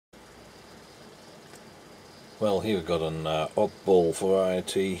Well, here we got an oddball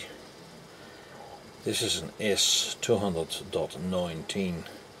variety. This is an S200.19.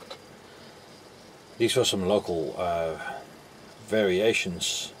 These were some local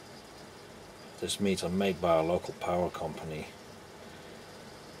variations. This meter made by a local power company.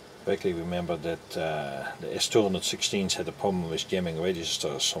 Vaguely remember that the S200.16s had a problem with jamming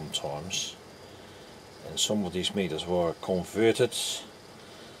registers sometimes, and some of these meters were converted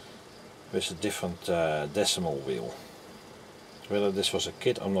with a different decimal wheel. Whether this was a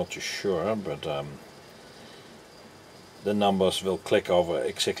kit, I'm not too sure, but the numbers will click over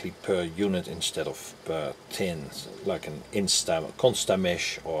exactly per unit instead of per 10, like an Consta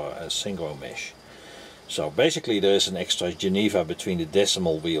mesh or a Sangamo mesh. So basically there is an extra Geneva between the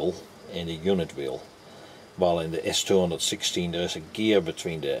decimal wheel and the unit wheel, while in the S200.16 there is a gear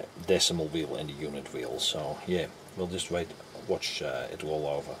between the decimal wheel and the unit wheel. So yeah, we'll just watch it roll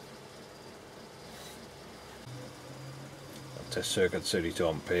over. Test circuit 32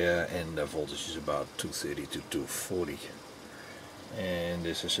 ampere and the voltage is about 230 to 240. And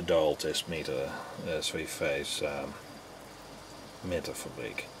this is a dial test meter, 3-phase meter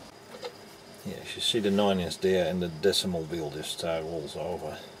fabric. Yeah, you see the 9 is there, and the decimal wheel just rolls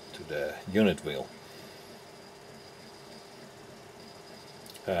over to the unit wheel.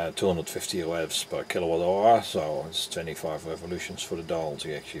 250 revs per kilowatt hour, so it's 25 revolutions for the dial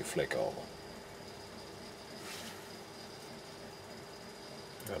to actually flick over.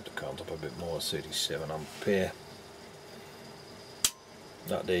 Got the count up a bit more, 37 ampere.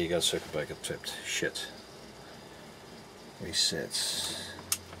 Ah, there you go, circuit breaker tripped. Shit. Reset.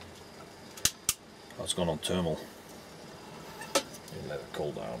 Oh, it's gone on thermal. You let it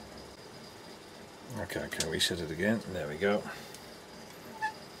cool down. Okay, I can reset it again. There we go.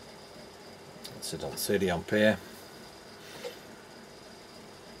 Let's set on 30 ampere.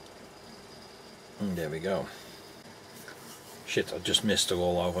 And there we go. Shit, I just missed the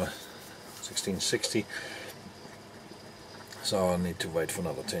rollover. 1660. So I need to wait for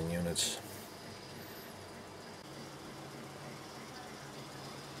another 10 units.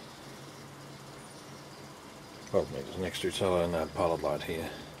 Both meters next to each other and that pilot light here.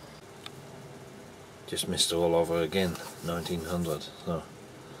 Just missed the rollover again. 1900. So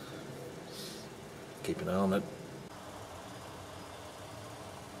keep an eye on it.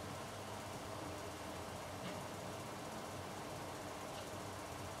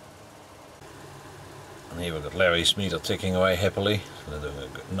 And here we've got Larry's meter ticking away happily. So they're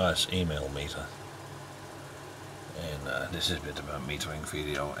doing a nice email meter. And this is a bit about metering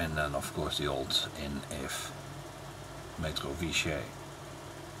video. And then of course the old NF Metro Vichy.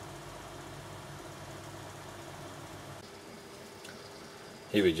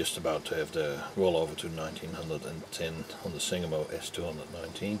 Here we're just about to have the rollover to 1910 on the Sangamo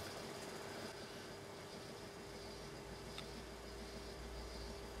S200.19.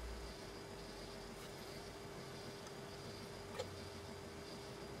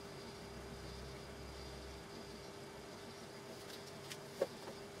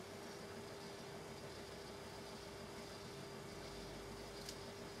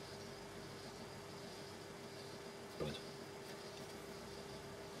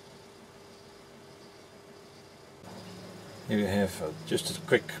 Here we have just a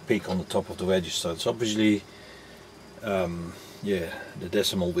quick peek on the top of the register. It's obviously, yeah, the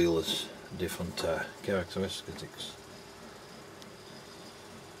decimal wheel is different characteristics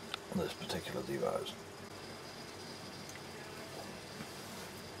on this particular device.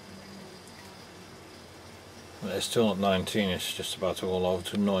 The S200.19 is just about to roll over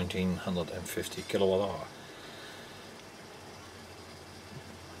to 1950 kilowatt hour.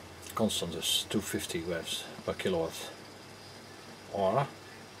 Constant is 250 revs per kilowatt hour.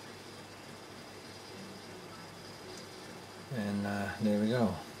 And there we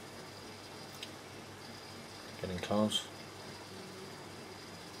go. Getting close.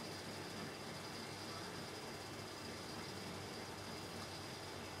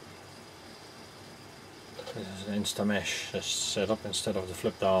 This is an Insta mesh that's set up instead of the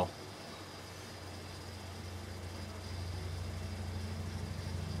flip dial.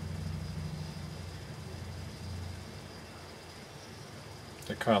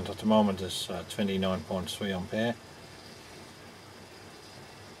 The current at the moment is 29.3 ampere.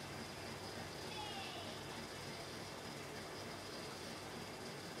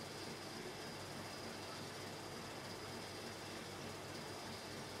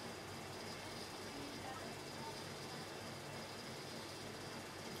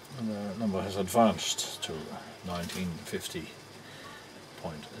 And the number has advanced to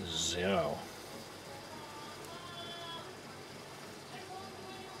 1950.0.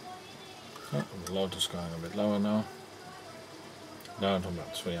 Oh, the load is going a bit lower now. Down to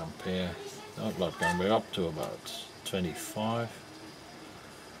about 3 ampere. Outload going back up to about 25.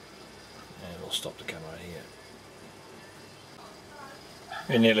 And we'll stop the camera here.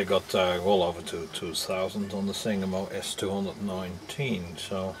 We nearly got well over to 2000 on the Sangamo S200.19,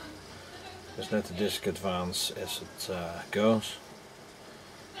 so just let the disc advance as it goes.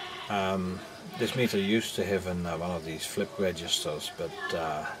 This meter used to have one of these flip registers, but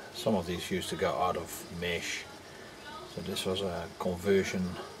some of these used to go out of mesh. So this was a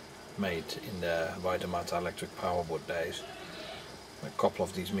conversion made in the Watthour electric power board days. A couple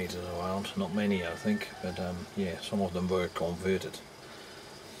of these meters around, not many I think, but yeah, some of them were converted.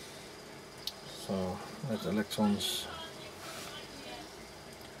 So let the electrons.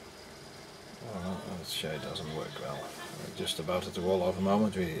 Oh, let's show it doesn't work well. We're just about at the roll over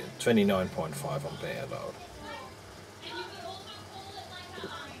moment. We 29.5 ampere load.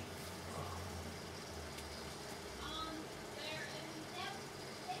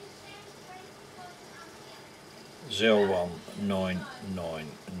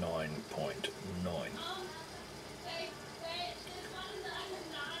 (0.1999.9).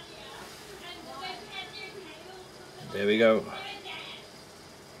 There we go.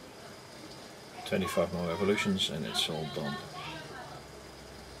 25 more revolutions and it's all done.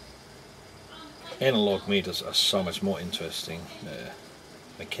 Analog meters are so much more interesting.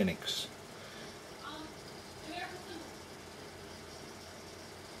 Mechanics.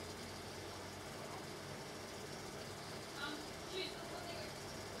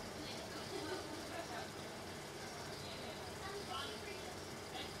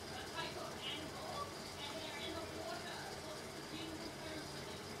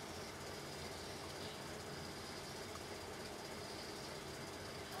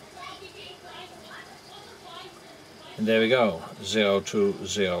 And there we go,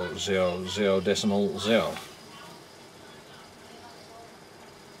 0.2000.0.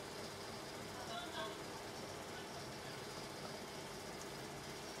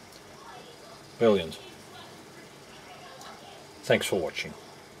 Brilliant. Thanks for watching.